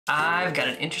I've got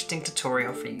an interesting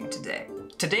tutorial for you today.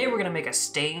 Today we're going to make a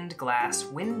stained glass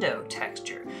window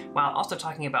texture, while also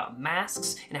talking about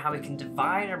masks and how we can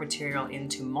divide our material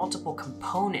into multiple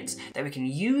components that we can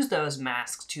use those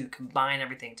masks to combine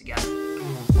everything together.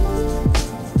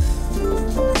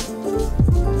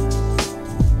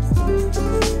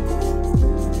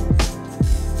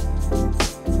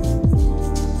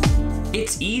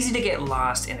 It's easy to get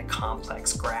lost in a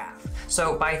complex graph.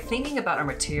 So by thinking about our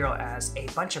material as a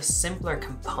bunch of simpler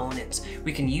components,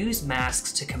 we can use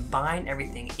masks to combine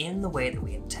everything in the way that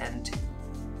we intend to.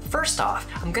 First off,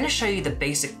 I'm going to show you the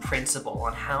basic principle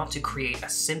on how to create a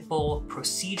simple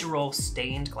procedural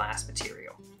stained glass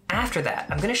material. After that,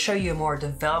 I'm going to show you a more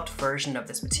developed version of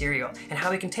this material and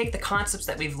how we can take the concepts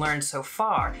that we've learned so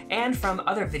far and from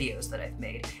other videos that I've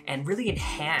made and really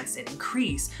enhance and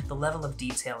increase the level of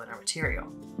detail in our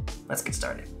material. Let's get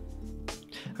started.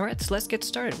 All right, so let's get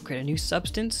started. We'll create a new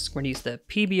substance. We're going to use the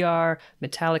PBR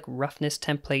metallic roughness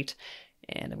template,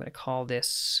 and I'm going to call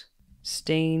this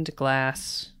stained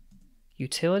glass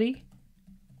utility.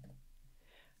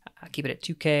 Keep it at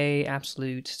 2K,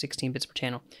 absolute, 16 bits per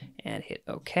channel, and hit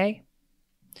OK.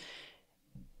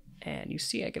 And you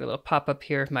see I get a little pop-up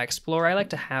here of my Explorer. I like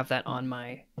to have that on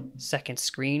my second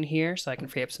screen here so I can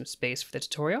free up some space for the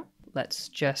tutorial. Let's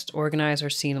just organize our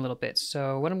scene a little bit.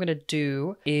 So what I'm going to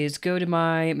do is go to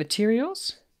my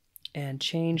materials and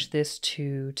change this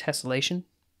to tessellation.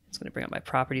 It's going to bring up my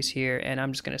properties here, and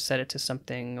I'm just going to set it to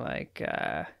something like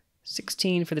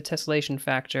 16 for the tessellation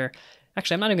factor.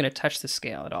 Actually, I'm not even going to touch the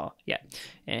scale at all yet,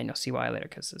 and you'll see why later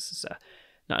because this is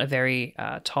not a very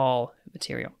tall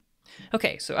material.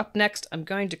 Okay, so up next, I'm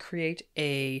going to create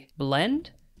a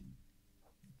blend,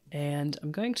 and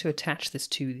I'm going to attach this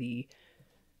to the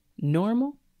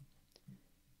normal,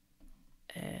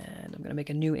 and I'm going to make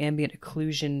a new ambient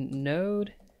occlusion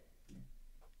node,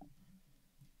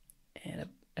 and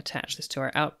attach this to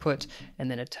our output,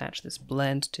 and then attach this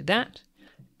blend to that.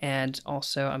 And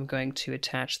also I'm going to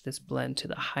attach this blend to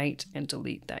the height and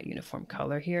delete that uniform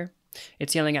color here.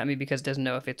 It's yelling at me because it doesn't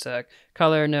know if it's a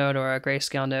color node or a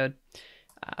grayscale node.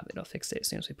 It'll fix it as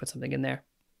soon as we put something in there.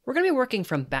 We're going to be working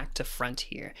from back to front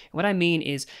here. And what I mean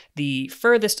is the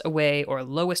furthest away or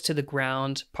lowest to the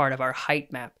ground part of our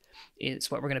height map is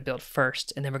what we're going to build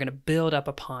first, and then we're going to build up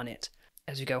upon it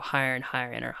as we go higher and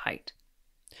higher in our height.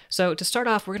 So to start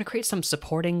off, we're going to create some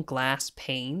supporting glass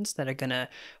panes that are going to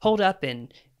hold up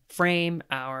and frame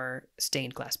our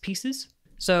stained glass pieces.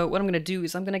 So what I'm going to do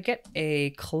is I'm going to get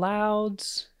a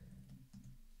clouds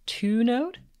 2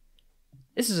 node.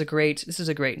 This is a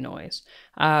great noise,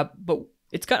 but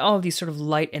it's got all of these sort of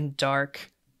light and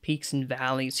dark peaks and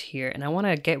valleys here, and I want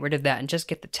to get rid of that and just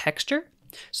get the texture.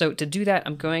 So to do that,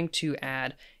 I'm going to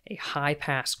add a high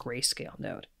pass grayscale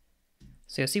node.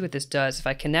 So you'll see what this does. If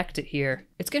I connect it here,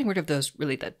 it's getting rid of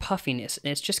that puffiness,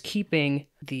 and it's just keeping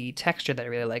the texture that I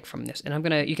really like from this. And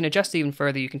you can adjust it even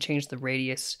further. You can change the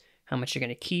radius, how much you're going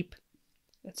to keep.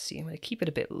 Let's see, I'm going to keep it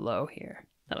a bit low here.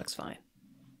 That looks fine.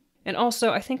 And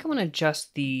also, I think I want to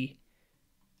adjust the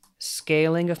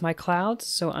scaling of my clouds.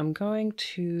 So I'm going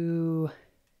to,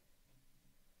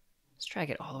 let's drag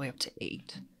it all the way up to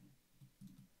 8.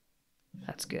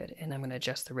 That's good. And I'm going to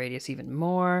adjust the radius even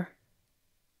more.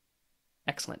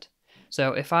 Excellent.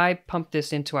 So if I pump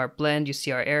this into our blend, you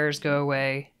see our errors go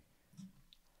away.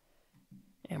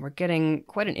 And we're getting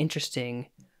quite an interesting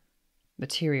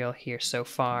material here so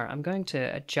far. I'm going to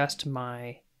adjust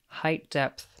my height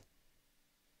depth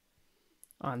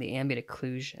on the ambient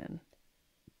occlusion.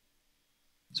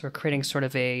 So we're creating sort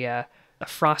of a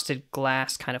frosted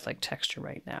glass kind of like texture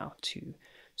right now to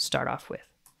start off with.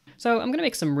 So I'm going to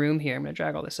make some room here. I'm going to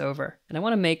drag all this over. And I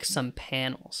want to make some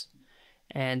panels.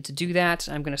 And to do that,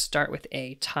 I'm going to start with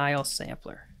a tile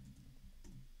sampler.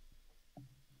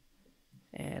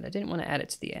 And I didn't want to add it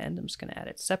to the end. I'm just going to add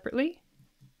it separately.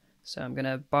 So I'm going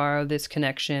to borrow this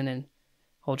connection and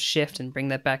hold shift and bring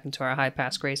that back into our high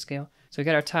pass grayscale. So we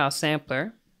got our tile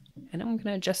sampler, and I'm going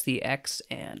to adjust the X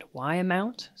and Y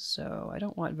amount. So I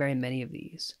don't want very many of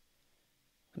these.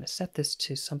 I'm going to set this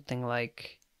to something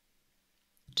like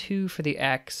 2 for the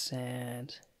X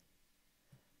and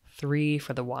 3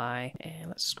 for the Y, and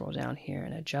let's scroll down here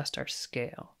and adjust our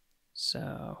scale.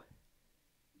 So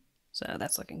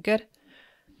that's looking good.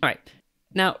 All right.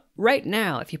 Now, right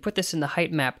now, if you put this in the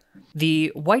height map,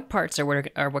 the white parts are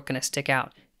what going to stick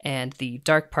out, and the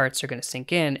dark parts are going to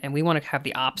sink in, and we want to have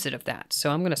the opposite of that.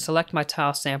 So I'm going to select my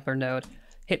tile sampler node,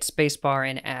 hit spacebar,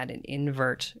 and add an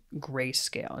invert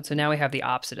grayscale. And so now we have the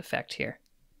opposite effect here.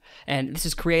 And this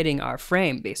is creating our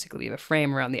frame, basically. We have a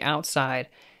frame around the outside,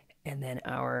 and then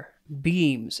our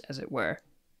beams, as it were,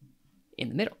 in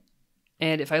the middle.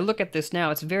 And if I look at this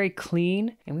now, it's very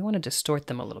clean, and we want to distort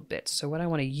them a little bit. So what I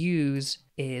want to use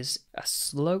is a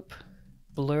slope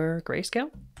blur grayscale.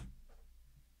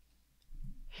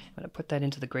 I'm going to put that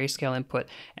into the grayscale input.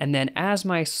 And then as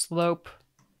my slope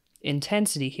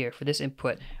intensity here for this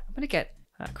input, I'm going to get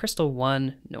crystal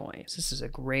 1 noise. This is a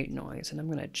great noise. And I'm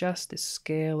going to adjust this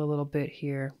scale a little bit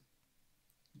here.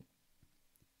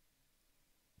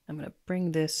 I'm going to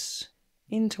bring this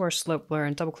into our slope blur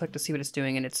and double click to see what it's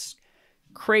doing. And it's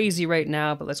crazy right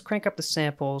now, but let's crank up the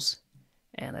samples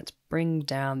and let's bring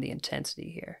down the intensity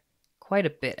here. Quite a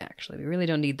bit, actually. We really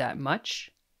don't need that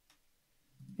much.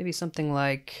 Maybe something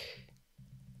like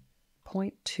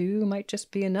 0.2 might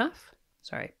just be enough.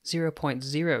 Sorry,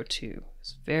 0.02.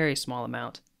 It's a very small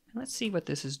amount. And let's see what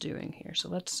this is doing here. So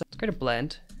let's create a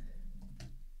blend.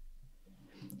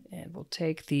 And we'll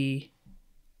take the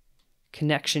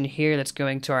connection here that's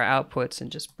going to our outputs and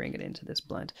just bring it into this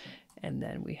blend. And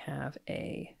then we have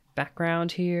a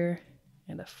background here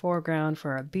and a foreground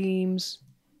for our beams.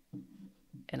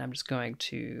 And I'm just going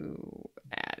to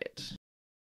add it.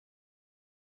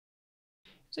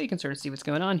 So you can sort of see what's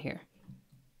going on here.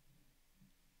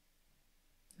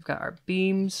 We've got our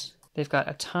beams. They've got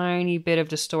a tiny bit of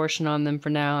distortion on them for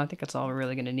now. I think that's all we're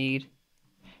really going to need.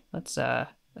 Let's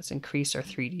increase our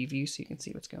 3D view so you can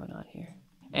see what's going on here.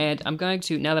 And I'm going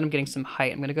to, now that I'm getting some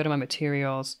height, I'm going to go to my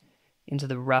materials, into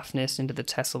the roughness, into the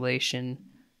tessellation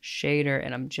shader,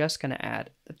 and I'm just going to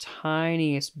add the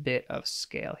tiniest bit of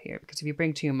scale here, because if you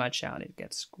bring too much out, it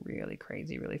gets really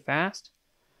crazy really fast.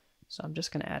 So I'm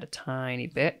just going to add a tiny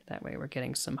bit. That way we're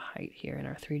getting some height here in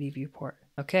our 3D viewport.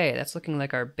 Okay, that's looking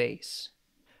like our base.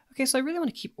 Okay, so I really want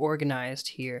to keep organized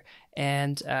here.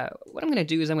 And what I'm going to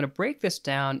do is I'm going to break this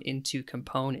down into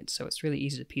components so it's really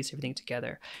easy to piece everything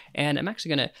together. And I'm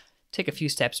actually going to take a few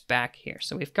steps back here.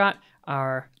 So we've got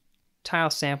our tile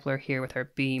sampler here with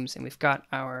our beams, and we've got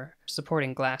our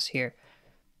supporting glass here.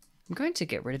 I'm going to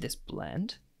get rid of this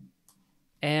blend.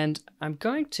 And I'm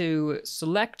going to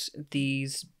select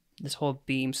this whole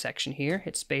beam section here,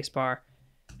 hit spacebar,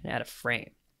 and add a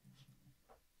frame.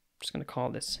 I'm just going to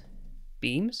call this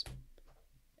beams,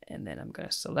 and then I'm going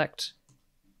to select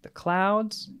the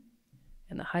clouds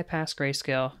and the high pass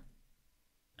grayscale.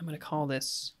 I'm going to call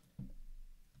this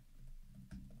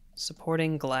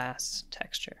supporting glass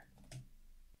texture.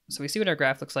 So we see what our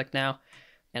graph looks like now,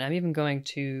 and I'm even going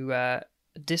to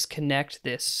disconnect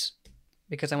this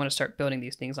because I want to start building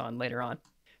these things on later on.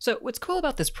 So what's cool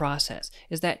about this process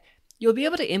is that you'll be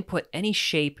able to input any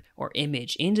shape or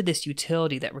image into this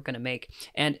utility that we're going to make,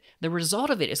 and the result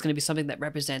of it is going to be something that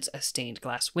represents a stained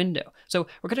glass window. So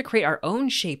we're going to create our own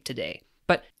shape today,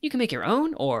 but you can make your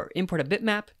own or import a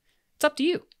bitmap. It's up to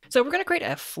you. So we're going to create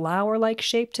a flower-like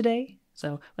shape today.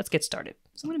 So let's get started.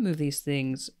 So I'm going to move these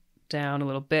things down a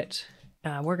little bit.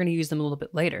 We're going to use them a little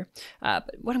bit later.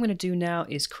 But what I'm going to do now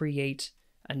is create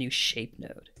a new shape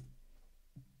node.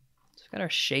 So we've got our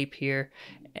shape here,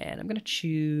 and I'm going to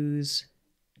choose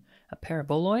a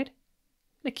paraboloid.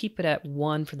 I'm going to keep it at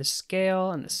 1 for the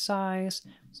scale and the size.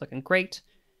 It's looking great.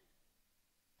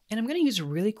 And I'm going to use a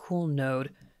really cool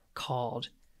node called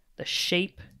the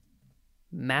shape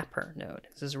mapper node.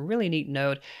 This is a really neat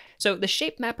node. So the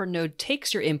shape mapper node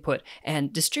takes your input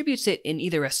and distributes it in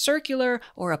either a circular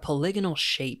or a polygonal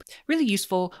shape. Really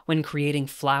useful when creating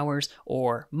flowers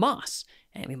or moss.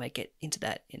 And we might get into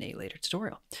that in a later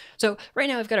tutorial. So right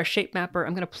now I've got our shape mapper.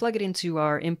 I'm going to plug it into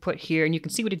our input here, and you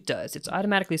can see what it does. It's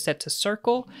automatically set to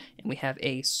circle, and we have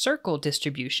a circle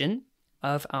distribution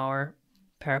of our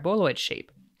paraboloid shape.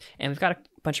 And we've got a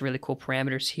bunch of really cool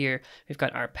parameters here. We've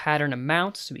got our pattern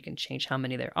amount, so we can change how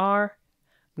many there are.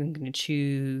 I'm going to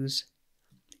choose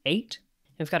 8.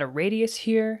 And we've got a radius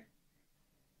here.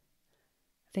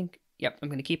 I think, yep, I'm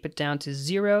going to keep it down to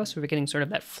 0, so we're getting sort of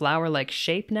that flower-like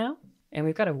shape now. And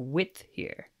we've got a width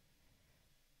here.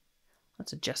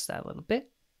 Let's adjust that a little bit.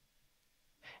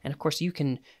 And of course, you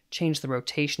can change the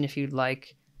rotation if you'd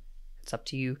like. It's up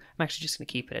to you. I'm actually just going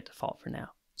to keep it at default for now.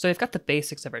 So I've got the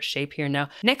basics of our shape here now.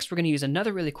 Next, we're going to use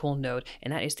another really cool node,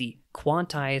 and that is the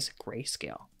quantize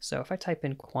grayscale. So if I type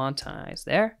in quantize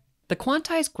there, the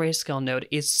quantize grayscale node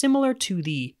is similar to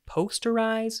the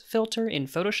posterize filter in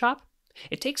Photoshop.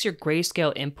 It takes your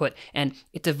grayscale input and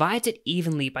it divides it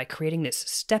evenly by creating this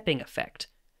stepping effect.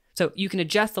 So you can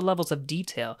adjust the levels of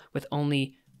detail with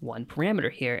only one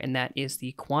parameter here, and that is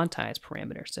the quantize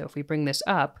parameter. So if we bring this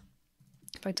up,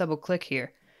 if I double click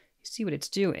here, you see what it's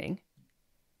doing.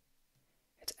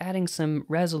 It's adding some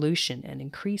resolution and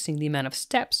increasing the amount of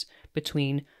steps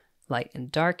between light and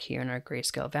dark here in our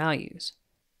grayscale values.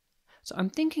 So I'm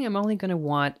thinking I'm only going to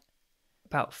want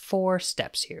about 4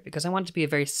 steps here because I want it to be a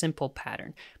very simple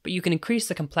pattern, but you can increase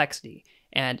the complexity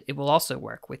and it will also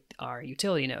work with our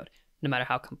utility node, no matter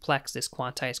how complex this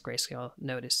quantized grayscale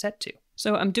node is set to.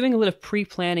 So I'm doing a little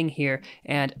pre-planning here,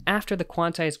 and after the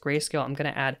quantized grayscale, I'm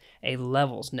going to add a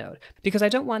levels node because I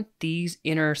don't want these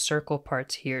inner circle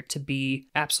parts here to be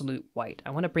absolute white. I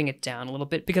want to bring it down a little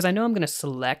bit because I know I'm going to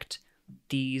select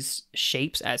these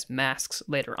shapes as masks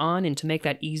later on, and to make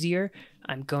that easier,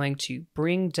 I'm going to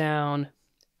bring down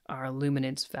our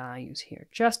luminance values here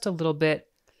just a little bit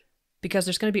because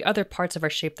there's going to be other parts of our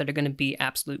shape that are going to be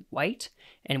absolute white,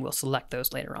 and we'll select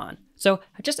those later on. So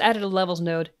I just added a levels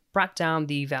node, brought down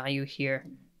the value here,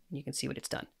 and you can see what it's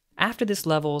done. After this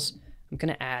levels, I'm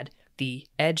going to add the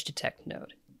edge detect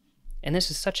node. And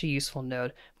this is such a useful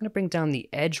node. I'm going to bring down the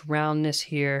edge roundness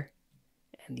here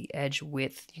and the edge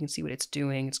width. You can see what it's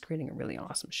doing. It's creating a really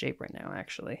awesome shape right now,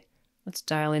 actually. Let's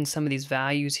dial in some of these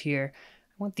values here.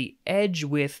 I want the edge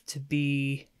width to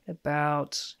be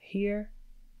about here.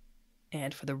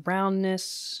 And for the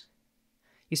roundness,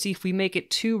 you see if we make it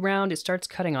too round, it starts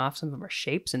cutting off some of our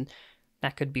shapes, and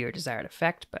that could be our desired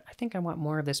effect, but I think I want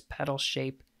more of this petal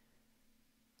shape.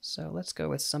 So let's go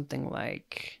with something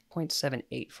like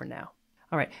 0.78 for now.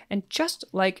 All right, and just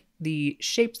like the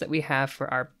shapes that we have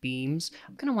for our beams,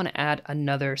 I'm gonna wanna add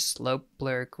another slope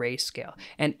blur grayscale.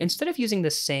 And instead of using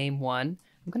the same one,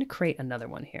 I'm gonna create another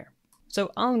one here.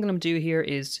 So all I'm gonna do here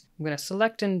is I'm gonna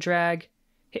select and drag,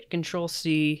 hit Control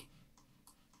C,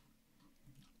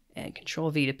 and Control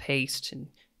V to paste and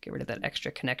get rid of that extra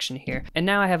connection here. And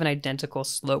now I have an identical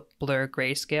slope blur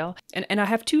grayscale. And I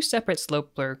have 2 separate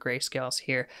slope blur grayscales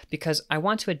here because I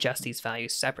want to adjust these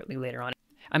values separately later on.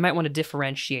 I might want to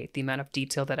differentiate the amount of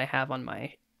detail that I have on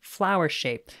my flower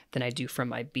shape than I do from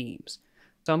my beams.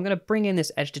 So I'm going to bring in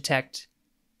this edge detect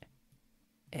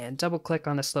and double click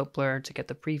on the slope blur to get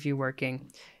the preview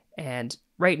working. And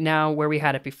right now where we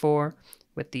had it before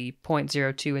with the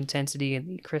 0.02 intensity and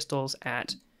the crystals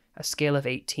at a scale of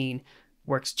 18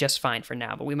 works just fine for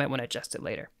now, but we might want to adjust it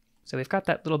later. So we've got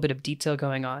that little bit of detail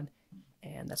going on,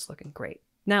 and that's looking great.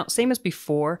 Now, same as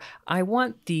before, I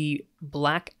want the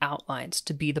black outlines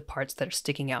to be the parts that are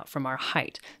sticking out from our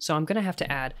height. So I'm going to have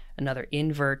to add another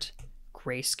invert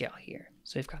grayscale here.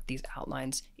 So we've got these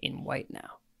outlines in white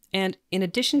now. And in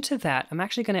addition to that, I'm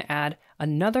actually going to add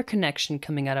another connection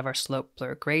coming out of our slope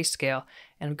blur grayscale,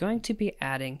 and I'm going to be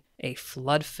adding a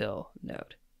flood fill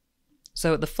node.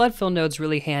 So the flood fill node's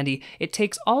really handy. It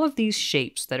takes all of these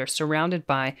shapes that are surrounded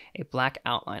by a black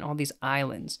outline, all these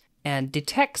islands, and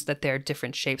detects that they're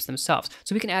different shapes themselves.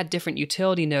 So we can add different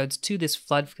utility nodes to this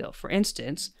flood fill. For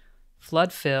instance,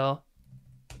 flood fill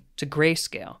to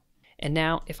grayscale. And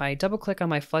now if I double click on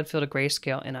my flood fill to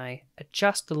grayscale and I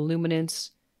adjust the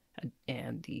luminance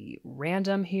and the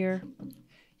random here,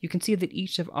 you can see that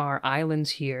each of our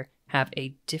islands here have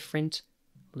a different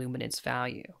luminance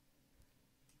value.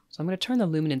 So I'm going to turn the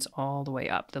luminance all the way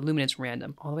up, the luminance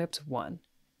random, all the way up to 1.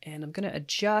 And I'm going to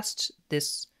adjust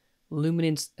this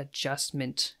luminance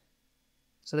adjustment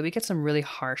so that we get some really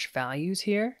harsh values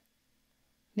here.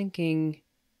 Thinking,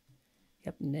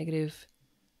 yep, negative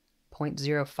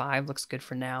 0.05 looks good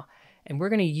for now. And we're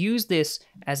going to use this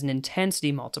as an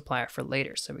intensity multiplier for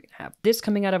later. So we can have this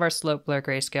coming out of our slope blur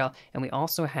grayscale, and we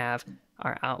also have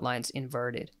our outlines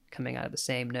inverted coming out of the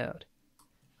same node.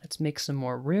 Let's make some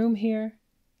more room here.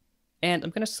 And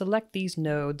I'm going to select these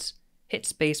nodes, hit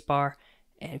spacebar,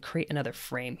 and create another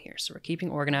frame here. So we're keeping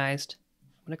organized.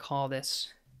 I'm going to call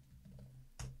this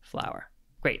flower.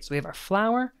 Great, so we have our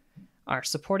flower, our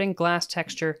supporting glass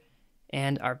texture,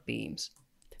 and our beams.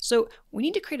 So we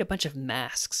need to create a bunch of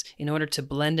masks in order to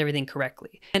blend everything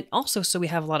correctly, and also so we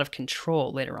have a lot of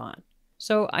control later on.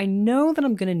 So I know that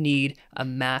I'm going to need a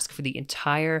mask for the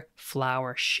entire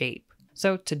flower shape.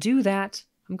 So to do that,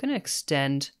 I'm going to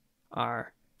extend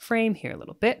our frame here a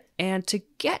little bit. And to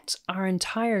get our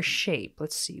entire shape,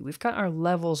 let's see, we've got our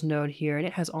levels node here and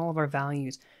it has all of our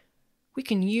values. We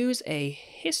can use a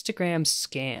histogram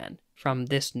scan from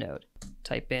this node.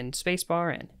 Type in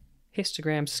spacebar and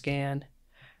histogram scan.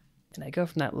 And I go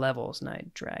from that levels and I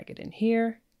drag it in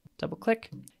here, double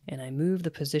click, and I move the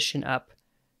position up.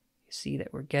 You see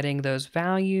that we're getting those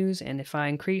values. And if I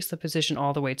increase the position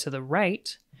all the way to the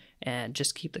right, and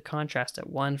just keep the contrast at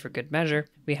 1 for good measure,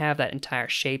 we have that entire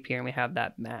shape here and we have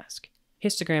that mask.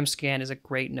 Histogram scan is a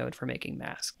great node for making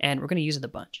masks, and we're going to use it a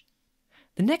bunch.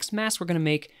 The next mask, we're going to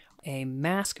make a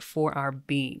mask for our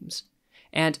beams.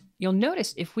 And you'll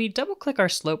notice if we double click our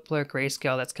slope blur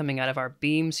grayscale that's coming out of our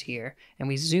beams here, and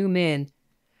we zoom in,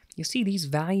 you'll see these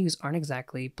values aren't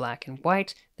exactly black and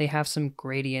white. They have some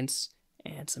gradients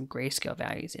and some grayscale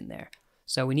values in there.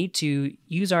 So we need to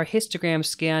use our histogram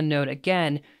scan node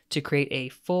again to create a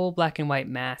full black and white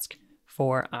mask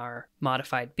for our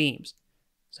modified beams.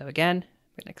 So again,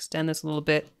 I'm going to extend this a little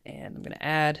bit, and I'm going to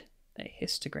add a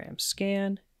histogram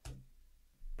scan,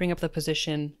 bring up the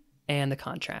position and the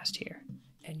contrast here.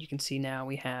 And you can see now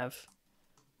we have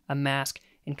a mask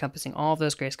encompassing all of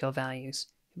those grayscale values.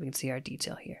 We can see our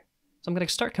detail here. So I'm going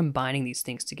to start combining these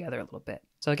things together a little bit.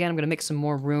 So again, I'm going to make some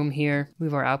more room here,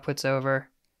 move our outputs over.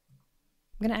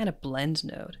 I'm going to add a blend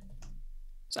node.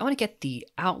 So I want to get the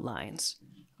outlines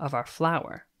of our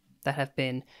flower that have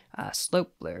been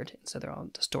slope blurred, so they're all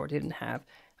distorted and have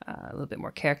a little bit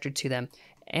more character to them.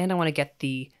 And I want to get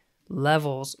the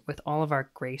levels with all of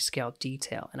our grayscale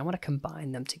detail, and I want to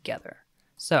combine them together.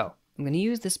 So I'm going to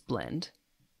use this blend,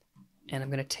 and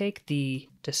I'm going to take the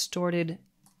distorted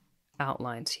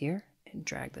outlines here and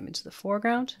drag them into the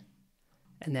foreground,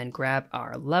 and then grab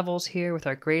our levels here with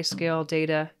our grayscale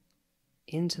data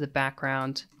into the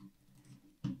background,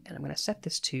 and I'm going to set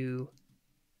this to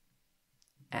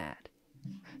add.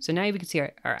 So now you can see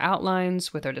our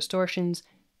outlines with our distortions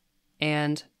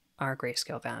and our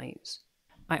grayscale values.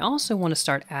 I also want to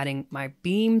start adding my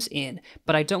beams in,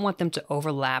 but I don't want them to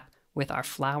overlap with our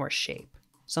flower shape.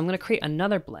 So I'm going to create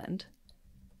another blend.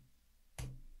 I'm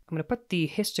going to put the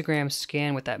histogram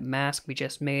scan with that mask we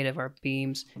just made of our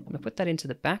beams. I'm going to put that into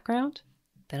the background.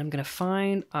 Then I'm going to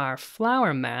find our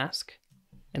flower mask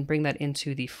and bring that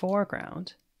into the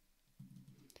foreground.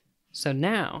 So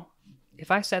now,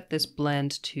 if I set this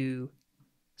blend to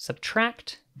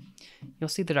subtract, you'll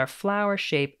see that our flower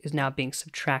shape is now being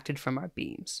subtracted from our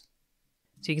beams.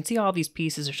 So you can see all these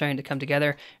pieces are starting to come together,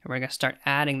 and we're going to start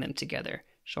adding them together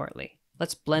shortly.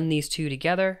 Let's blend these two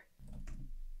together.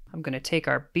 I'm going to take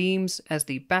our beams as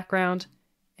the background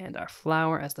and our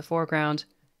flower as the foreground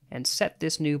and set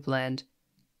this new blend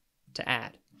to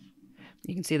add.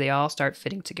 You can see they all start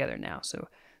fitting together now. So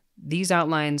these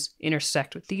outlines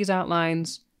intersect with these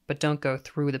outlines, but don't go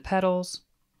through the petals.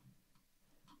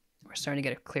 We're starting to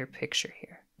get a clear picture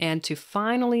here. And to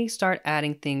finally start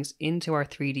adding things into our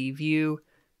 3D view,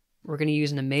 we're going to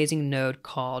use an amazing node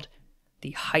called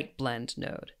the height blend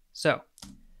node. So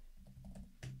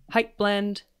height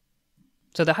blend.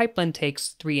 So the height blend takes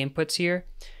 3 inputs here.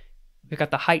 We've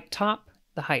got the height top,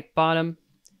 the height bottom,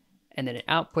 and then it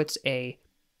outputs a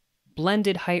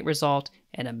blended height result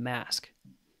and a mask.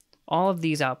 All of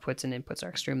these outputs and inputs are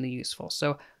extremely useful.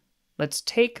 So let's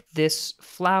take this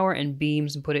flower and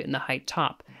beams and put it in the height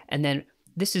top. And then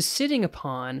this is sitting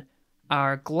upon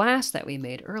our glass that we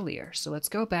made earlier. So let's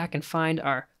go back and find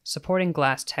our supporting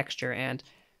glass texture. And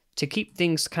to keep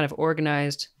things kind of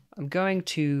organized, I'm going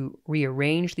to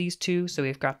rearrange these two. So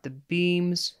we've got the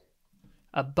beams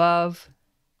above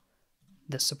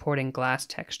the supporting glass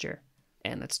texture.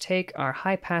 And let's take our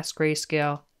high pass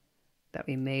grayscale that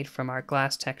we made from our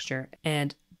glass texture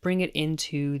and bring it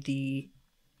into the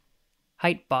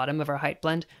height bottom of our height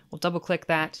blend. We'll double click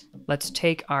that. Let's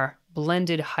take our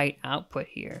blended height output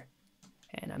here.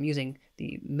 And I'm using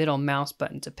the middle mouse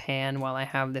button to pan while I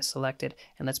have this selected.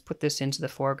 And let's put this into the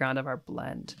foreground of our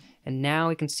blend. And now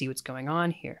we can see what's going on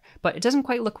here. But it doesn't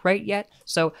quite look right yet.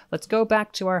 So let's go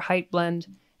back to our height blend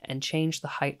and change the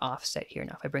height offset here.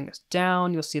 Now, if I bring this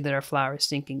down, you'll see that our flower is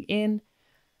sinking in.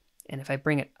 And if I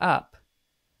bring it up,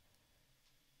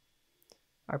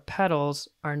 our petals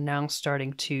are now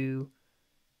starting to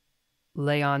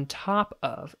lay on top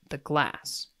of the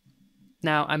glass.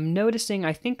 Now I'm noticing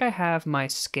I think I have my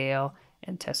scale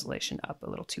and tessellation up a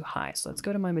little too high. So let's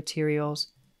go to my materials,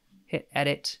 hit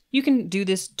edit. You can do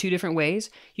this 2 different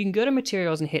ways. You can go to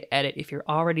materials and hit edit if you're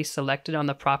already selected on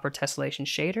the proper tessellation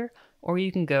shader, or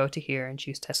you can go to here and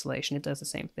choose tessellation. It does the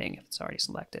same thing if it's already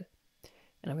selected.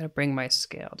 And I'm going to bring my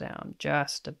scale down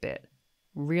just a bit.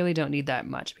 Really don't need that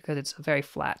much because it's a very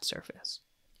flat surface.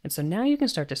 And so now you can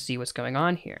start to see what's going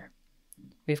on here.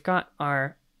 We've got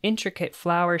our intricate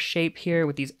flower shape here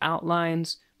with these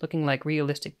outlines looking like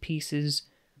realistic pieces.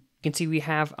 You can see we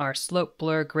have our slope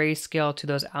blur grayscale to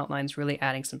those outlines, really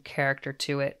adding some character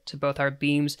to it, to both our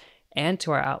beams and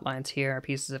to our outlines here, our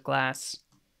pieces of glass.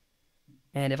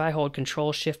 And if I hold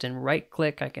Control Shift and right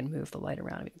click, I can move the light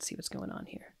around and we can see what's going on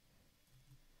here.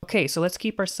 Okay, so let's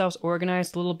keep ourselves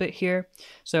organized a little bit here.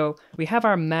 So we have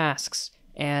our masks,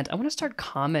 and I want to start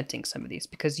commenting some of these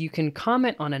because you can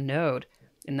comment on a node,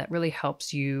 and that really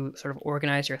helps you sort of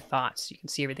organize your thoughts. You can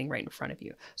see everything right in front of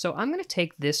you. So I'm going to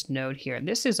take this node here.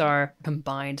 This is our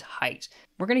combined height.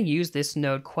 We're going to use this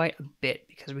node quite a bit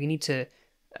because we need to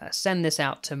send this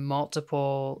out to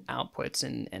multiple outputs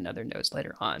and other nodes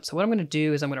later on. So what I'm going to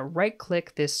do is I'm going to right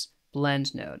click this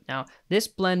blend node. Now this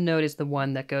blend node is the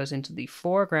one that goes into the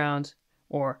foreground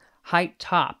or height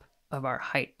top of our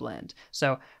height blend.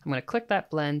 So I'm going to click that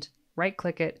blend, right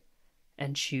click it,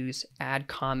 and choose add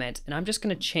comment. And I'm just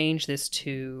going to change this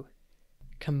to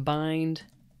combined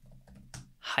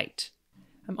height.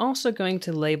 I'm also going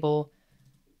to label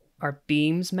our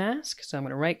beams mask. So I'm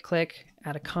going to right click,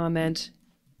 add a comment,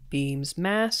 beams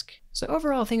mask. So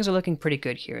overall things are looking pretty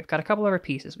good here. We've got a couple of our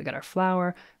pieces. We got our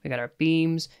flower, we got our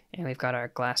beams, and we've got our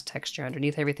glass texture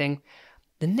underneath everything.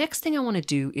 The next thing I want to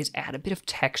do is add a bit of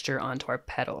texture onto our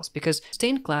petals, because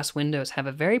stained glass windows have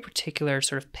a very particular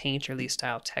sort of painterly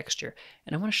style texture,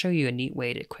 and I want to show you a neat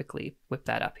way to quickly whip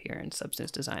that up here in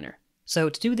Substance Designer. So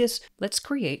to do this, let's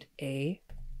create a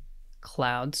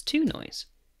Clouds 2 noise.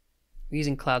 We're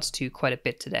using Clouds 2 quite a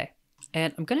bit today.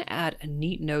 And I'm going to add a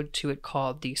neat node to it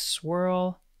called the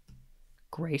Swirl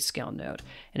Grayscale node.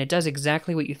 And it does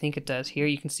exactly what you think it does here.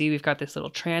 You can see we've got this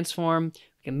little transform.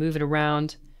 We can move it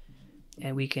around,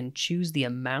 and we can choose the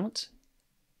amount.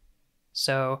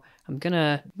 So I'm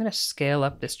gonna scale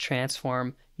up this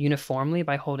transform uniformly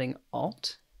by holding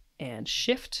Alt and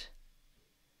Shift,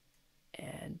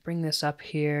 and bring this up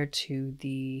here to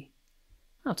the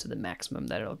maximum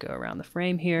that it'll go around the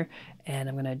frame here. And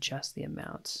I'm gonna adjust the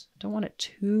amounts. Don't want it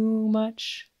too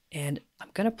much. And I'm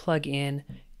gonna plug in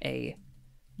a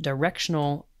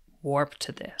directional warp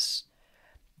to this.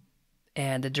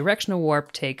 And the directional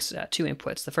warp takes 2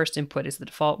 inputs. The first input is the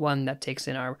default one that takes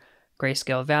in our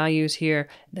grayscale values here.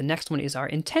 The next one is our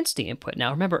intensity input. Now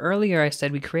remember earlier I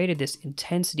said we created this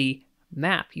intensity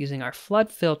map using our flood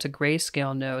fill to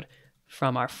grayscale node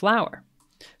from our flower.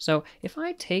 So if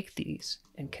I take these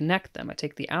and connect them, I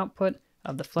take the output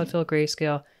of the flood fill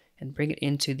grayscale and bring it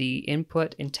into the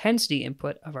input intensity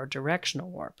input of our directional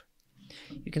warp,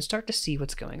 you can start to see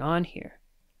what's going on here.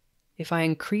 If I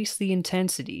increase the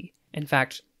intensity, in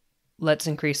fact, let's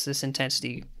increase this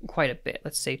intensity quite a bit.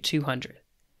 Let's say 200.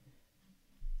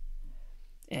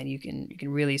 And you can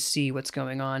really see what's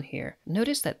going on here.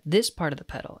 Notice that this part of the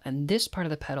petal and this part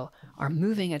of the petal are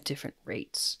moving at different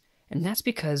rates. And that's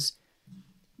because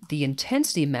the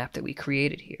intensity map that we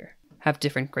created here have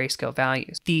different grayscale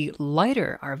values. The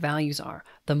lighter our values are,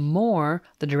 the more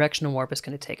the directional warp is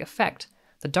going to take effect.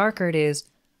 The darker it is,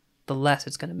 the less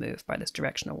it's going to move by this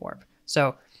directional warp.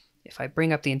 So if I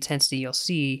bring up the intensity, you'll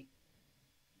see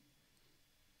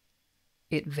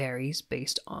it varies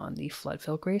based on the flood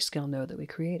fill grayscale node that we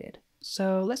created.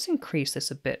 So let's increase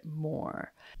this a bit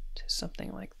more to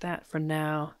something like that for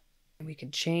now. And we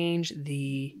can change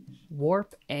the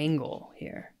warp angle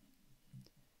here.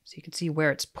 So you can see where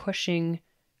it's pushing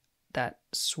that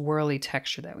swirly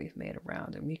texture that we've made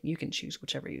around. And you can choose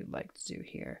whichever you'd like to do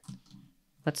here.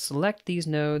 Let's select these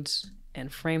nodes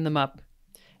and frame them up.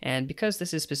 And because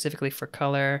this is specifically for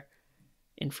color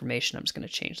information, I'm just going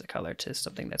to change the color to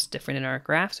something that's different in our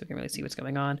graph so we can really see what's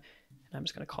going on. And I'm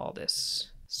just going to call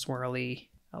this swirly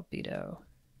albedo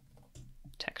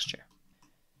texture.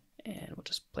 And we'll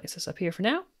just place this up here for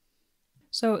now.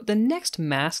 So the next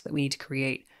mask that we need to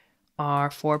create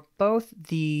are for both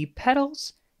the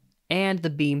petals and the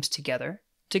beams together.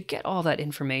 To get all that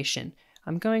information,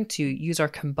 I'm going to use our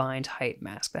combined height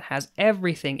mask that has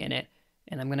everything in it.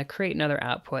 And I'm going to create another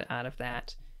output out of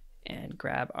that and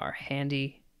grab our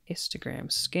handy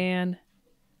histogram scan,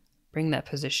 bring that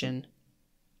position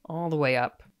all the way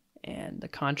up and the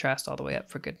contrast all the way up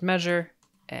for good measure.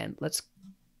 And let's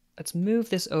move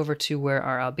this over to where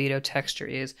our albedo texture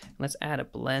is. Let's add a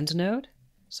blend node.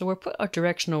 So we'll put our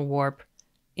directional warp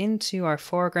into our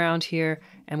foreground here,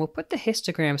 and we'll put the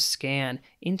histogram scan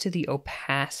into the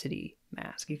opacity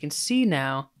mask. You can see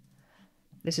now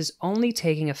this is only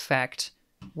taking effect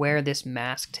where this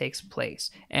mask takes place.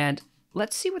 And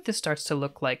let's see what this starts to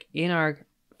look like in our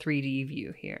 3D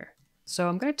view here. So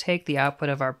I'm going to take the output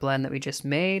of our blend that we just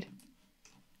made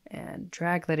and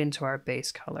drag that into our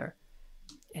base color.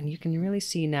 And you can really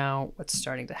see now what's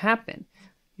starting to happen.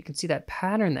 You can see that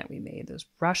pattern that we made, those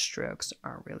brush strokes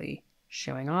are really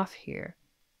showing off here.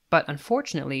 But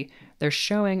unfortunately, they're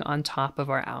showing on top of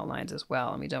our outlines as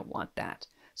well, and we don't want that.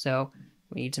 So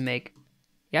we need to make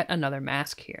yet another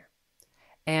mask here.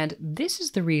 And this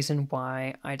is the reason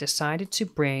why I decided to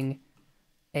bring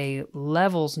a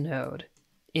levels node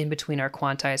in between our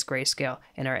quantized grayscale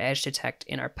and our edge detect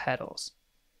in our petals.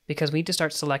 Because we need to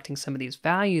start selecting some of these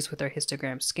values with our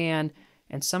histogram scan,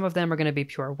 and some of them are going to be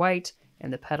pure white,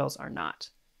 and the petals are not.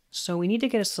 So we need to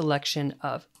get a selection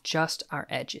of just our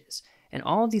edges, and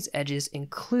all of these edges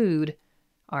include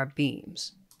our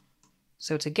beams.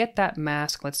 So to get that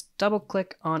mask, let's double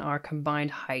click on our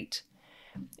combined height,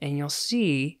 and you'll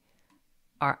see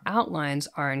our outlines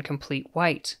are in complete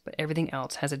white, but everything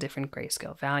else has a different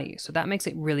grayscale value. So that makes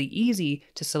it really easy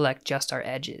to select just our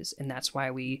edges, and that's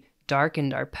why we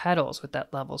darkened our petals with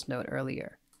that levels node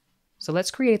earlier. So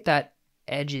let's create that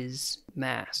edges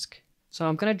mask. So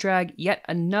I'm going to drag yet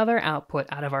another output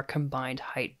out of our combined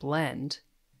height blend,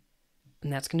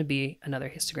 and that's going to be another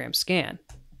histogram scan.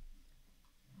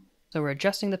 So we're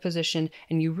adjusting the position,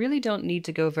 and you really don't need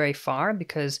to go very far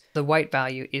because the white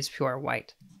value is pure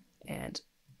white. And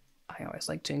I always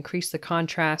like to increase the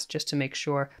contrast just to make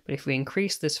sure, but if we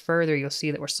increase this further, you'll see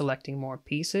that we're selecting more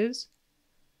pieces.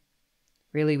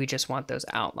 Really, we just want those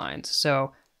outlines.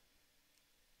 So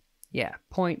yeah,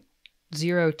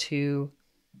 0.02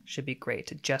 should be great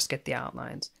to just get the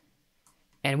outlines.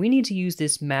 And we need to use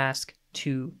this mask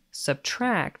to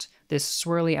subtract this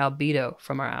swirly albedo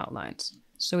from our outlines.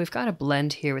 So we've got a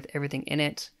blend here with everything in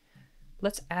it.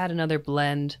 Let's add another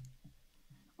blend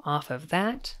off of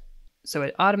that. So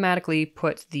it automatically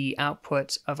puts the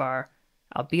output of our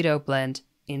albedo blend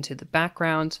into the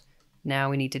background. Now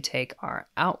we need to take our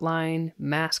outline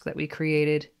mask that we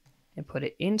created and put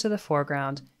it into the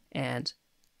foreground and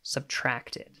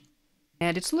subtract it.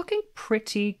 And it's looking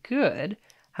pretty good.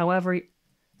 However,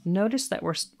 notice that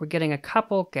we're getting a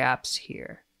couple gaps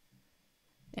here.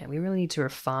 And we really need to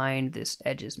refine this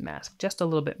edges mask just a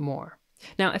little bit more.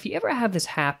 Now, if you ever have this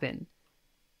happen,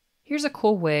 here's a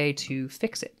cool way to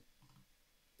fix it.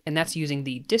 And that's using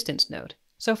the distance node.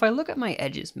 So if I look at my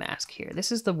edges mask here,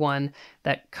 this is the one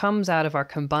that comes out of our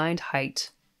combined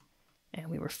height, and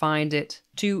we refined it.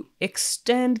 To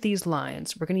extend these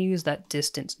lines, we're going to use that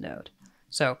distance node.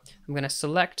 So I'm going to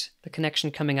select the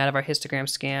connection coming out of our histogram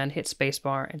scan, hit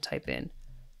spacebar, and type in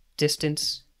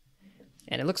distance.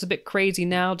 And it looks a bit crazy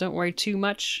now, don't worry too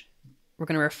much. We're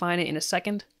going to refine it in a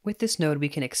second. With this node, we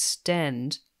can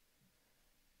extend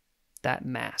that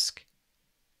mask.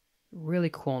 Really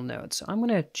cool node. So I'm going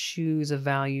to choose a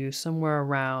value somewhere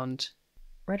around,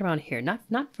 right around here.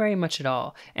 Not very much at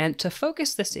all. And to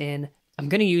focus this in, I'm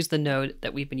going to use the node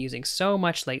that we've been using so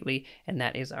much lately, and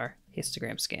that is our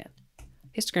histogram scan.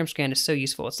 Histogram scan is so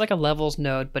useful. It's like a levels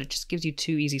node, but it just gives you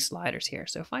two easy sliders here.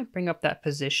 So if I bring up that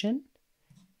position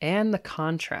and the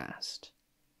contrast,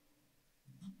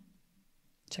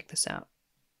 check this out.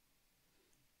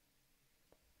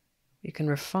 You can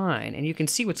refine, and you can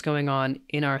see what's going on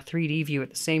in our 3D view at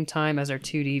the same time as our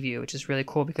 2D view, which is really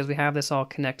cool because we have this all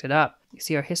connected up. You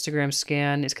see our histogram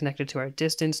scan is connected to our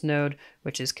distance node,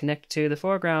 which is connected to the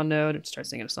foreground node, it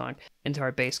starts singing a song, into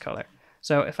our base color.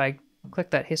 So if I click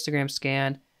that histogram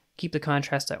scan, keep the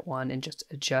contrast at 1, and just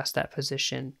adjust that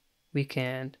position, we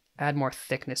can add more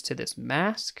thickness to this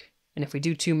mask. And if we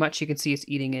do too much, you can see it's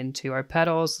eating into our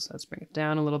petals. So let's bring it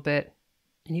down a little bit.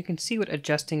 And you can see what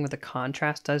adjusting with the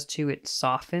contrast does too. It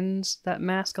softens that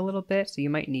mask a little bit. So you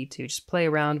might need to just play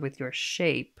around with your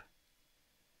shape.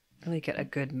 Really get a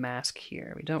good mask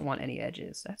here. We don't want any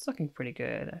edges. That's looking pretty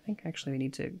good. I think actually we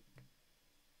need to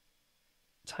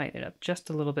tighten it up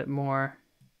just a little bit more.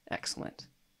 Excellent.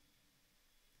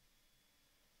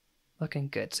 Looking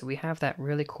good. So we have that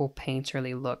really cool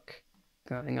painterly look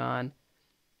going on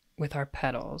with our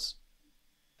petals.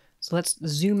 So let's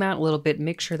zoom out a little bit,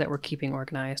 make sure that we're keeping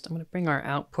organized. I'm going to bring our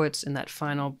outputs in that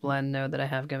final blend node that I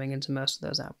have going into most of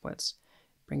those outputs.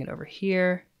 Bring it over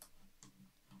here.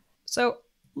 So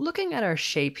looking at our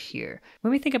shape here, when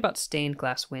we think about stained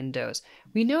glass windows,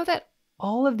 we know that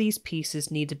all of these pieces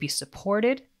need to be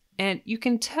supported. And you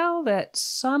can tell that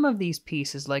some of these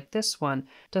pieces, like this one,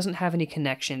 doesn't have any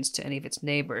connections to any of its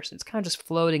neighbors. It's kind of just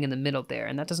floating in the middle there,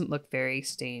 and that doesn't look very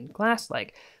stained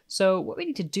glass-like. So what we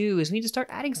need to do is we need to start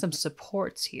adding some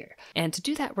supports here. And to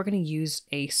do that, we're going to use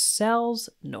a cells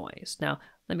noise. Now,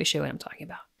 let me show you what I'm talking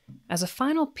about. As a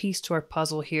final piece to our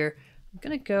puzzle here, I'm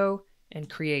going to go and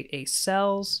create a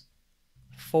cells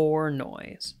 4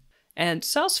 noise. And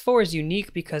cells 4 is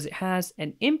unique because it has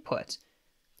an input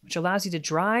which allows you to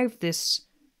drive this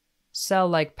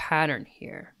cell-like pattern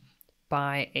here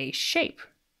by a shape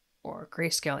or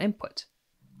grayscale input.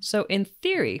 So in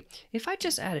theory, if I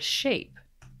just add a shape,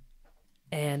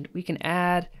 and we can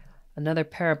add another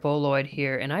paraboloid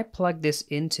here, and I plug this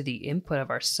into the input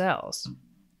of our cells,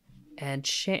 and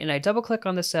I double-click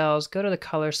on the cells, go to the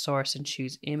color source, and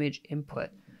choose image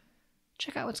input.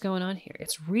 Check out what's going on here.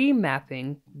 It's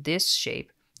remapping this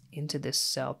shape into this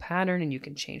cell pattern, and you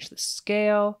can change the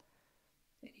scale,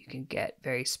 and you can get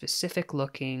very specific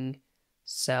looking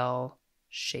cell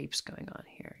shapes going on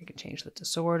here. You can change the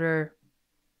disorder.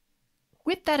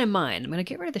 With that in mind, I'm going to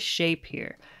get rid of the shape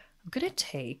here. I'm going to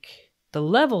take the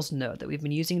levels node that we've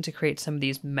been using to create some of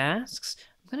these masks.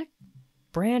 I'm going to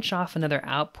branch off another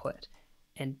output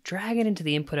and drag it into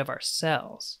the input of our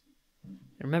cells. And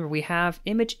remember, we have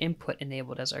image input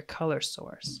enabled as our color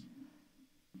source.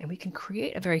 And we can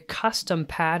create a very custom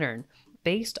pattern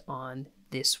based on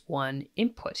this one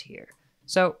input here.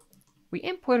 So we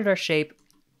imported our shape,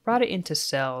 brought it into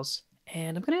cells,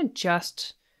 and I'm going to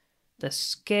adjust the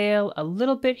scale a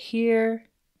little bit here.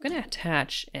 I'm going to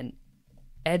attach an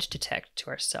edge detect to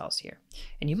our cells here.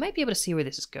 And you might be able to see where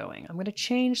this is going. I'm going to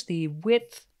change the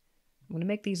width. I'm going to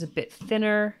make these a bit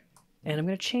thinner. And I'm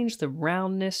going to change the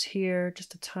roundness here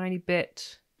just a tiny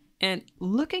bit. And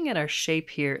looking at our shape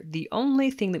here, the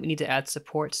only thing that we need to add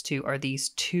supports to are these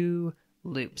two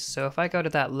loops. So if I go to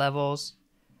that levels,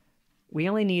 we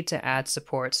only need to add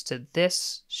supports to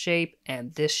this shape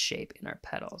and this shape in our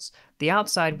petals. The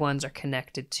outside ones are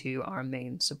connected to our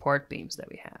main support beams that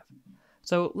we have.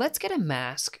 So let's get a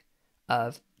mask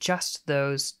of just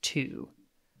those two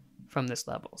from this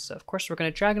level. So of course we're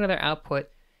going to drag another output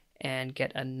and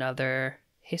get another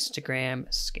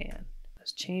histogram scan.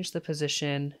 Let's change the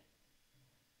position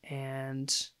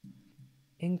and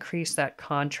increase that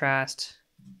contrast.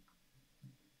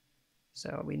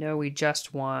 So we know we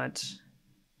just want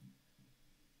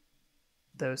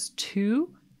those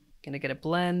two. Going to get a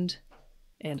blend,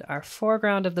 and our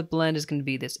foreground of the blend is going to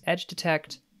be this edge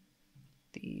detect.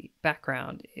 The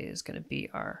background is going to be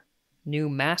our new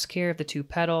mask here of the two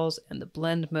petals, and the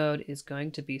blend mode is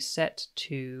going to be set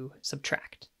to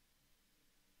subtract.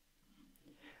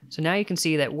 So now you can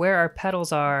see that where our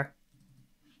petals are,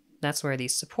 that's where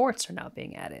these supports are now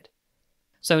being added.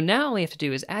 So now all we have to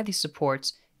do is add these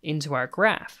supports into our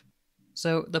graph.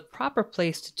 So the proper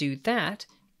place to do that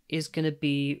is going to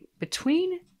be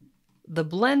between the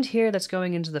blend here that's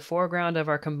going into the foreground of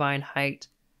our combined height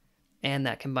and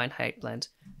that combined height blend.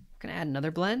 We're going to add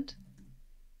another blend,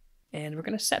 and we're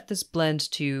going to set this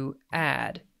blend to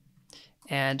add.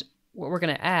 And what we're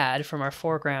going to add from our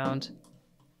foreground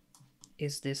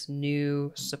is this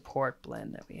new support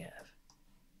blend that we have.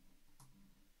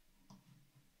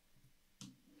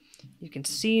 You can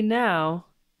see now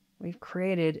we've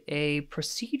created a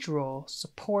procedural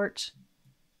support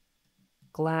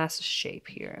glass shape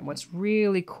here. And what's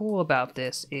really cool about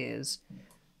this is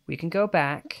we can go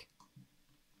back,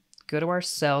 go to our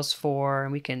cells 4,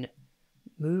 and we can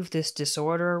move this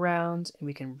disorder around, and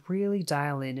we can really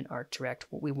dial in art direct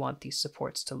what we want these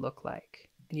supports to look like.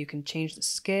 And you can change the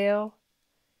scale,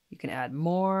 you can add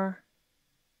more.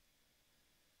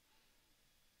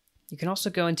 You can also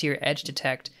go into your edge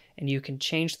detect and you can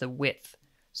change the width.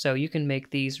 So you can make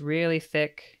these really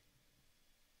thick,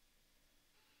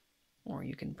 or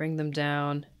you can bring them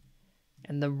down.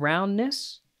 And the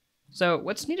roundness. So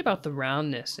what's neat about the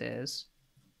roundness is,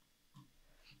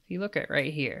 if you look at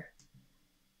right here,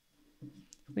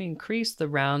 if we increase the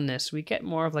roundness, we get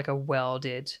more of like a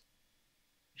welded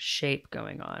shape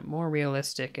going on, more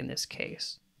realistic in this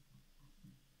case.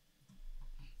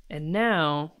 And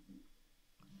now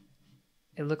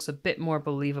it looks a bit more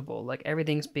believable, like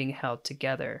everything's being held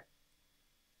together.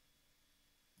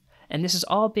 And this is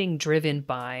all being driven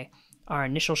by our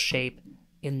initial shape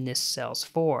in this cells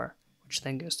 4, which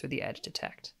then goes through the edge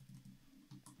detect.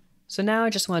 So now I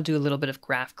just want to do a little bit of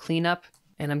graph cleanup,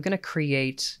 and I'm going to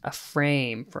create a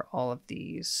frame for all of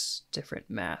these different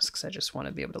masks. I just want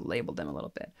to be able to label them a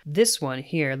little bit. This one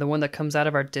here, the one that comes out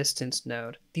of our distance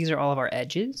node, these are all of our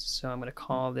edges. So I'm going to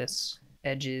call this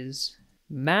edges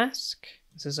mask.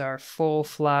 This is our full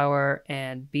flower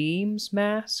and beams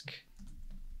mask.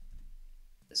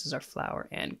 This is our flower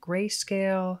and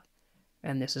grayscale.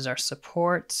 And this is our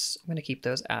supports. I'm going to keep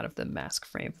those out of the mask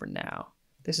frame for now.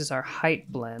 This is our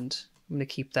height blend. I'm going to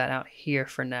keep that out here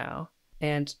for now.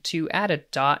 And to add a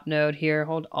dot node here,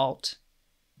 hold Alt,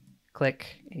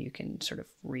 click, and you can sort of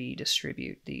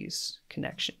redistribute these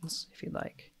connections if you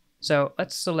like. So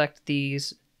let's select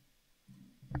these,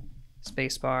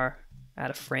 spacebar,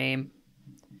 add a frame,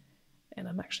 and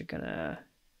I'm actually gonna,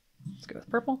 let's go with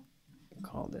purple, and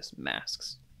call this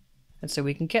masks. And so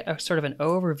we can get a sort of an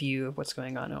overview of what's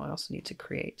going on. Oh, I also need to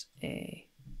create a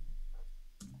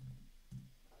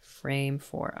frame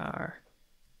for our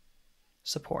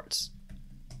supports.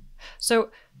 So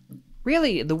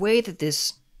really the way that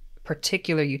this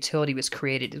particular utility was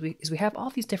created is we have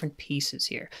all these different pieces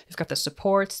here. We've got the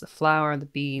supports, the flower, the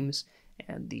beams,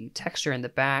 and the texture in the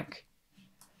back.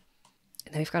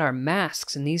 And then we've got our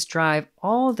masks, and these drive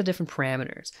all the different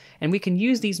parameters. And we can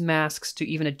use these masks to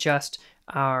even adjust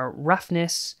our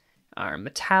roughness, our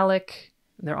metallic,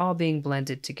 and they're all being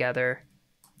blended together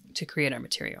to create our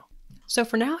material. So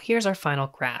for now, here's our final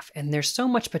graph, and there's so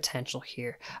much potential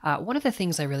here. One of the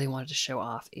things I really wanted to show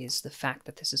off is the fact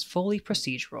that this is fully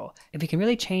procedural, and we can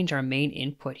really change our main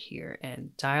input here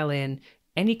and dial in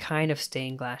any kind of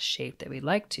stained glass shape that we'd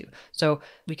like to. So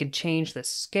we can change the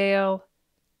scale,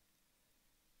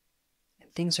 and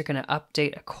things are going to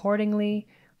update accordingly.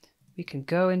 we can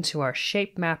go into our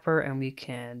shape mapper and we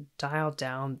can dial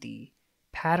down the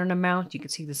pattern amount. You can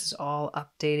see this is all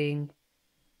updating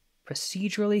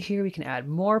procedurally here. We can add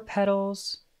more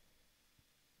petals.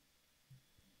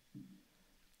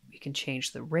 We can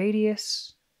change the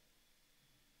radius.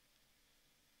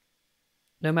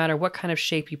 No matter what kind of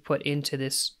shape you put into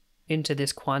this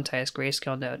quantized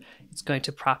grayscale node, it's going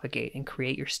to propagate and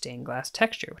create your stained glass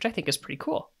texture, which I think is pretty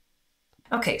cool.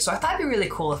 Okay, so I thought it'd be really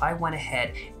cool if I went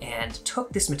ahead and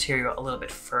took this material a little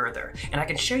bit further. And I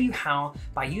can show you how,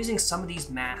 by using some of these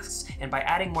masks and by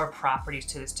adding more properties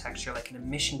to this texture, like an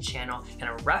emission channel and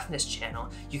a roughness channel,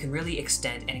 you can really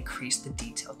extend and increase the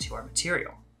detail to our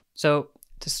material. So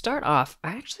to start off,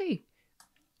 I actually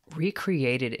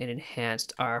recreated and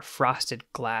enhanced our frosted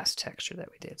glass texture that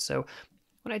we did. So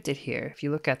what I did here, if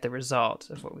you look at the result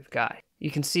of what we've got,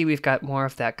 you can see we've got more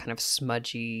of that kind of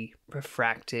smudgy,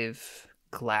 refractive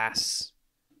glass.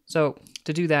 So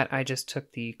to do that, I just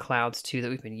took the clouds 2 that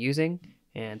we've been using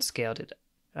and scaled it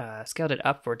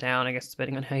up or down, I guess,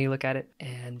 depending on how you look at it.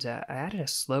 And I added a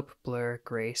slope blur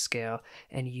grayscale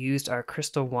and used our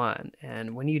crystal 1.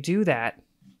 And when you do that,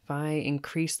 if I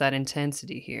increase that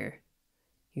intensity here,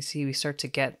 you see we start to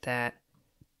get that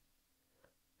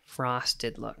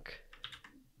frosted look.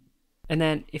 And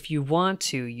then if you want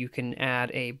to, you can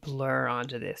add a blur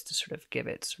onto this to sort of give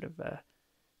it sort of a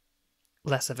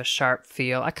less of a sharp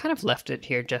feel. I kind of left it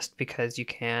here just because you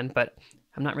can, but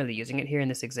I'm not really using it here in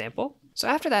this example. So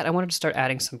after that, I wanted to start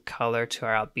adding some color to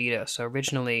our albedo. So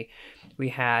originally we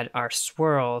had our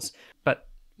swirls, but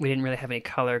we didn't really have any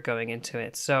color going into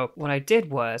it. So what I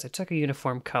did was I took a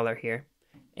uniform color here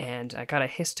and I got a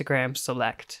histogram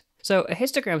select. So a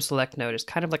histogram select node is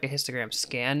kind of like a histogram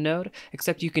scan node,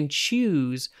 except you can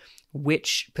choose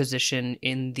which position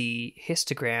in the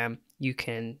histogram you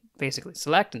can basically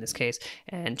select in this case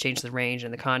and change the range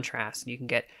and the contrast. And you can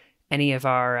get any of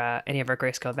our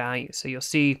grayscale values. So you'll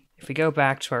see if we go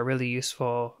back to our really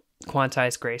useful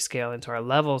quantized grayscale into our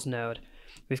levels node,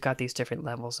 we've got these different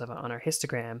levels on our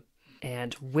histogram.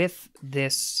 And with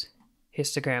this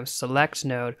histogram select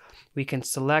node, we can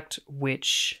select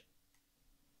which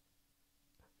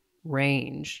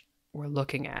range we're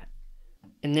looking at.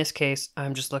 In this case,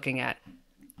 I'm just looking at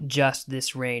just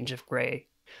this range of gray.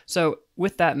 So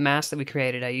with that mask that we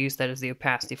created, I used that as the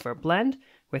opacity for a blend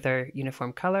with our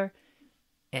uniform color,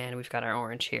 and we've got our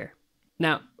orange here.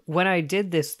 Now, when I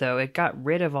did this though, it got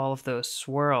rid of all of those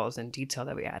swirls and detail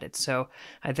that we added. So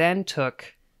I then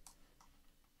took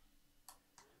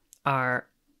our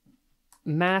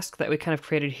mask that we kind of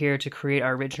created here to create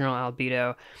our original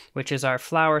albedo, which is our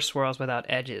flower swirls without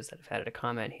edges that I've added a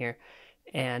comment here,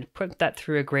 and put that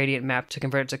through a gradient map to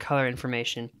convert it to color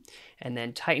information, and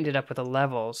then tightened it up with the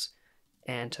levels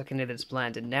and took into this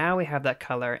blend. And now we have that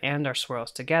color and our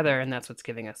swirls together, and that's what's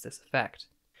giving us this effect.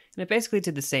 And it basically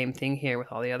did the same thing here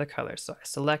with all the other colors. So I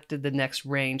selected the next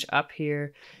range up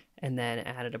here and then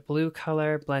added a blue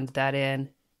color, blended that in,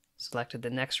 selected the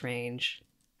next range,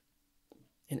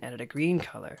 and added a green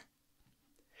color.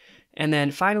 And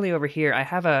then finally over here, I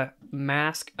have a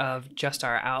mask of just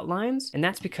our outlines. And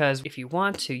that's because if you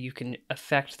want to, you can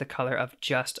affect the color of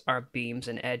just our beams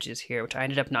and edges here, which I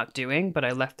ended up not doing, but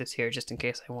I left this here just in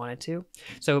case I wanted to.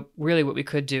 So really what we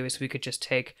could do is we could just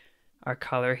take our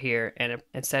color here and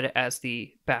set it as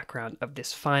the background of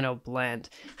this final blend.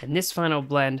 And this final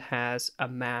blend has a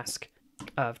mask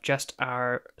of just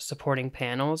our supporting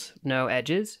panels, no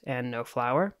edges and no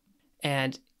flower.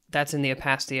 And that's in the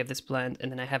opacity of this blend.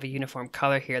 And then I have a uniform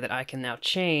color here that I can now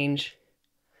change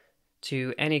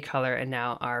to any color. And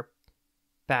now our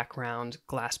background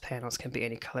glass panels can be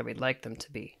any color we'd like them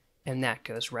to be. And that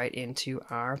goes right into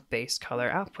our base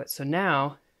color output. So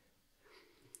now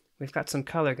we've got some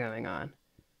color going on.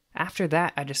 After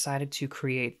that, I decided to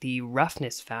create the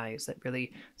roughness values that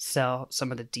really sell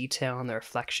some of the detail and the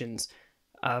reflections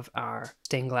of our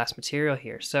stained glass material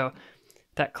here. So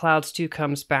that clouds 2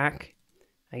 comes back.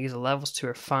 I use the levels to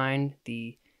refine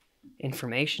the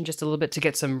information just a little bit to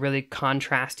get some really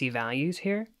contrasty values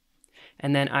here.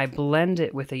 And then I blend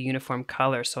it with a uniform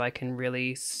color so I can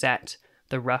really set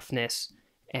the roughness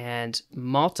and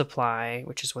multiply,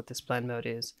 which is what this blend mode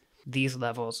is, these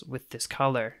levels with this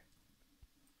color.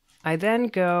 I then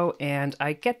go and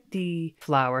I get the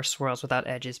flower swirls without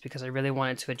edges because I really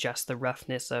wanted to adjust the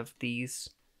roughness of these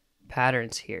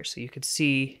patterns here. So you could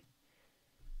see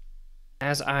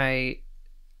as I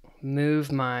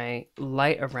move my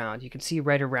light around, you can see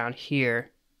right around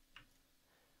here,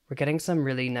 we're getting some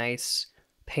really nice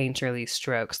painterly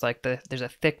strokes, like there's a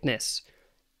thickness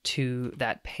to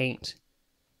that paint.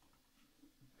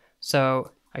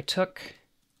 So I took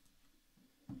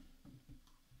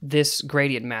this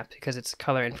gradient map, because it's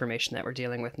color information that we're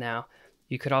dealing with now,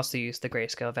 you could also use the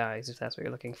grayscale values if that's what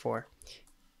you're looking for.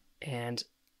 And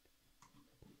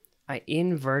I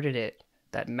inverted it,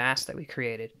 that mask that we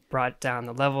created, brought down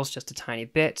the levels just a tiny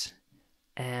bit,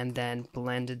 and then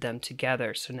blended them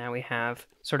together. So now we have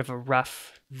sort of a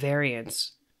rough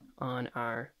variance on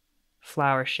our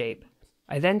flower shape.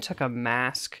 I then took a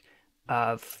mask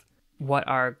of what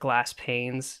our glass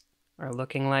panes are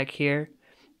looking like here,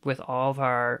 with all of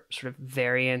our sort of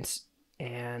variance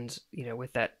and, you know,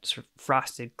 with that sort of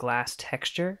frosted glass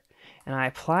texture. And I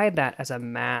applied that as a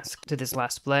mask to this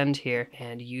last blend here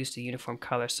and used a uniform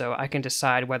color. So I can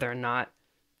decide whether or not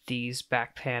these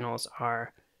back panels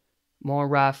are more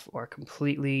rough or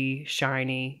completely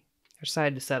shiny. I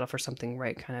decided to settle for something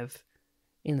right kind of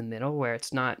in the middle where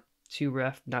it's not too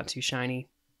rough, not too shiny.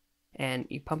 And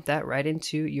you pump that right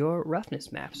into your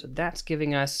roughness map. So that's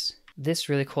giving us this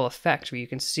really cool effect where you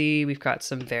can see we've got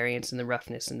some variance in the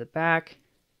roughness in the back.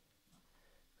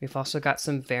 We've also got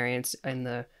some variance in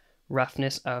the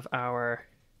roughness of our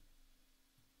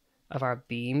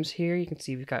beams here. You can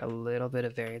see we've got a little bit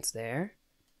of variance there.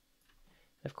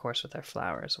 Of course, with our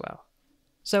flower as well.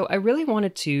 So I really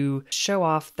wanted to show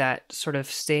off that sort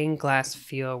of stained glass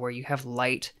feel where you have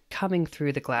light coming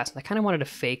through the glass, and I kind of wanted to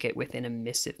fake it with an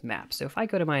emissive map. So if I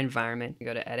go to my environment,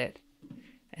 go to edit,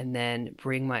 and then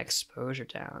bring my exposure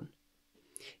down,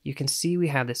 you can see we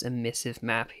have this emissive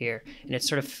map here, and it's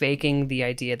sort of faking the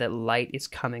idea that light is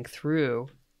coming through,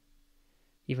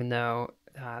 even though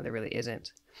there really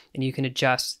isn't. And you can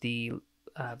adjust the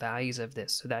values of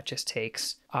this. So that just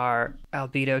takes our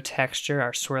albedo texture,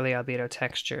 our swirly albedo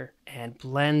texture, and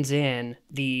blends in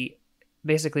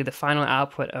basically the final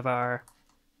output of our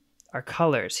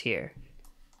colors here.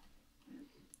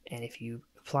 And if you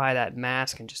apply that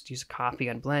mask and just use a copy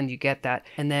on blend, you get that.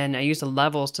 And then I use the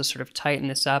levels to sort of tighten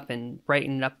this up and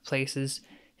brighten it up places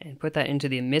and put that into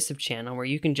the emissive channel, where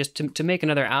you can just, to make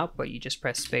another output, you just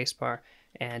press spacebar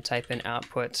and type in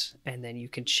output, and then you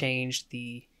can change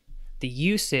the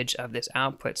usage of this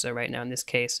output. So right now in this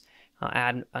case, I'll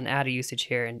add a usage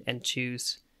here and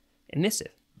choose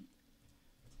emissive.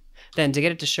 Then to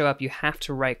get it to show up, you have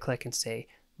to right click and say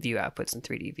view outputs in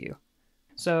 3D view.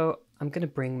 So I'm going to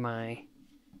bring my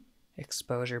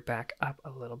exposure back up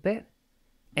a little bit.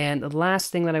 And the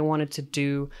last thing that I wanted to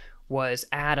do was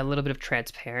add a little bit of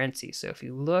transparency. So if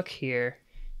you look here,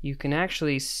 you can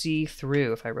actually see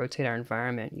through, if I rotate our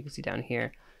environment, you can see down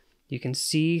here, you can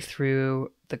see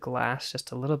through the glass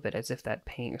just a little bit, as if that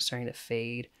paint was starting to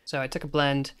fade. So I took a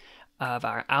blend of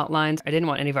our outlines. I didn't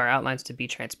want any of our outlines to be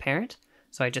transparent,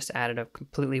 so I just added a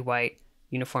completely white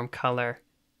uniform color,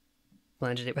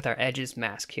 blended it with our edges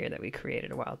mask here that we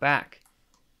created a while back.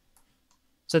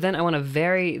 So then I want to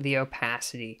vary the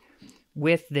opacity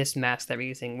with this mask that we're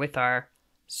using, with our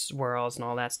swirls and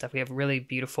all that stuff. We have really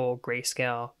beautiful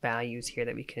grayscale values here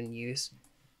that we can use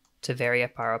to vary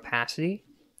up our opacity.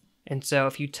 And so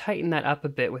if you tighten that up a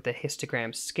bit with a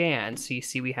histogram scan, so you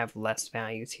see we have less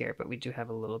values here, but we do have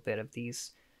a little bit of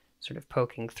these sort of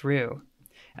poking through,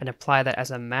 and apply that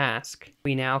as a mask,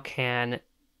 we now can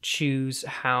choose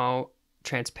how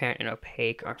transparent and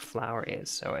opaque our flower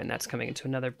is. So, and that's coming into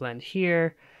another blend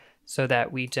here, so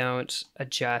that we don't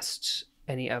adjust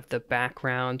any of the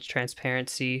background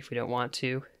transparency if we don't want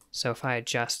to. So if I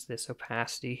adjust this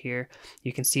opacity here,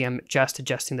 you can see I'm just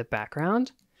adjusting the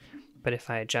background. But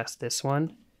if I adjust this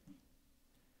one,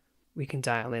 we can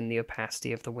dial in the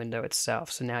opacity of the window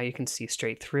itself. So now you can see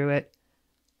straight through it,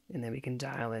 and then we can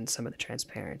dial in some of the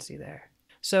transparency there.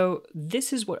 So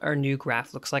this is what our new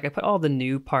graph looks like. I put all the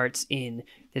new parts in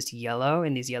this yellow,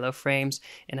 in these yellow frames,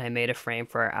 and I made a frame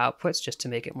for our outputs just to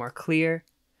make it more clear.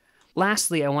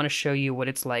 Lastly, I want to show you what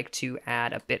it's like to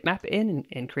add a bitmap in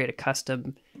and create a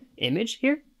custom image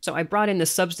here. So I brought in the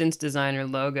Substance Designer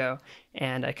logo,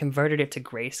 and I converted it to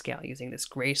grayscale using this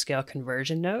grayscale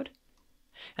conversion node.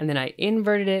 And then I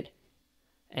inverted it,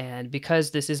 and because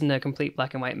this isn't a complete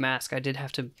black and white mask, I did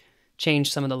have to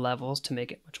change some of the levels to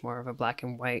make it much more of a black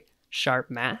and white sharp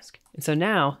mask. And so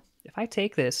now, if I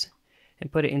take this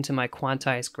and put it into my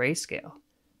quantized grayscale,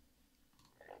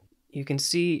 you can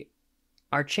see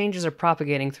our changes are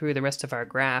propagating through the rest of our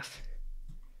graph,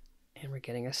 and we're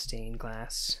getting a stained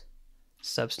glass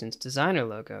Substance Designer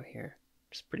logo here,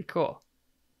 which is pretty cool.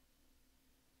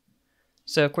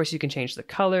 So of course you can change the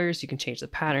colors, you can change the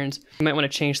patterns. You might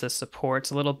want to change the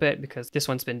supports a little bit because this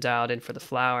one's been dialed in for the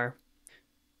flower.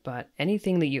 But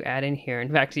anything that you add in here,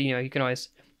 in fact, you can always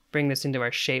bring this into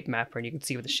our shape mapper, and you can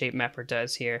see what the shape mapper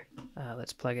does here.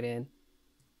 Let's plug it in.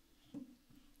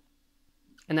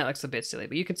 And that looks a bit silly,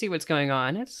 but you can see what's going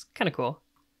on. It's kind of cool.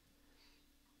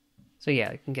 So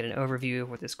yeah, you can get an overview of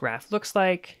what this graph looks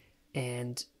like,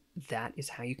 and that is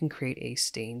how you can create a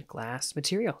stained glass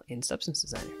material in Substance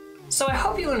Designer. So I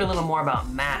hope you learned a little more about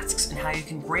masks and how you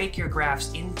can break your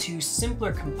graphs into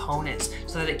simpler components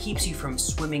so that it keeps you from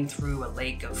swimming through a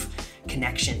lake of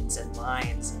connections and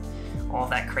lines and all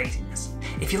that craziness.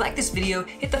 If you like this video,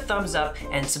 hit the thumbs up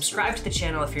and subscribe to the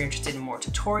channel if you're interested in more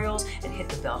tutorials, and hit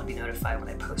the bell to be notified when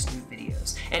I post new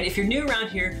videos. And if you're new around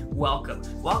here, welcome.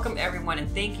 Welcome everyone, and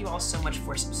thank you all so much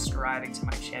for subscribing to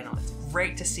my channel. It's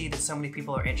great to see that so many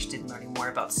people are interested in learning more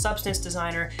about Substance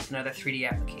Designer and other 3D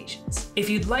applications. If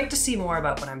you'd like to see more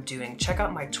about what I'm doing, check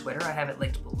out my Twitter. I have it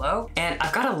linked below. And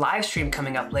I've got a live stream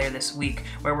coming up later this week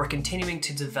where we're continuing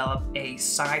to develop a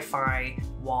sci-fi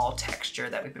wall texture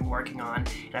that we've been working on,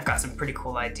 and I've got some pretty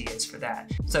cool ideas for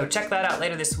that. So check that out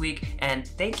later this week, and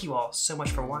thank you all so much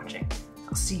for watching.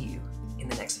 I'll see you in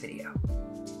the next video.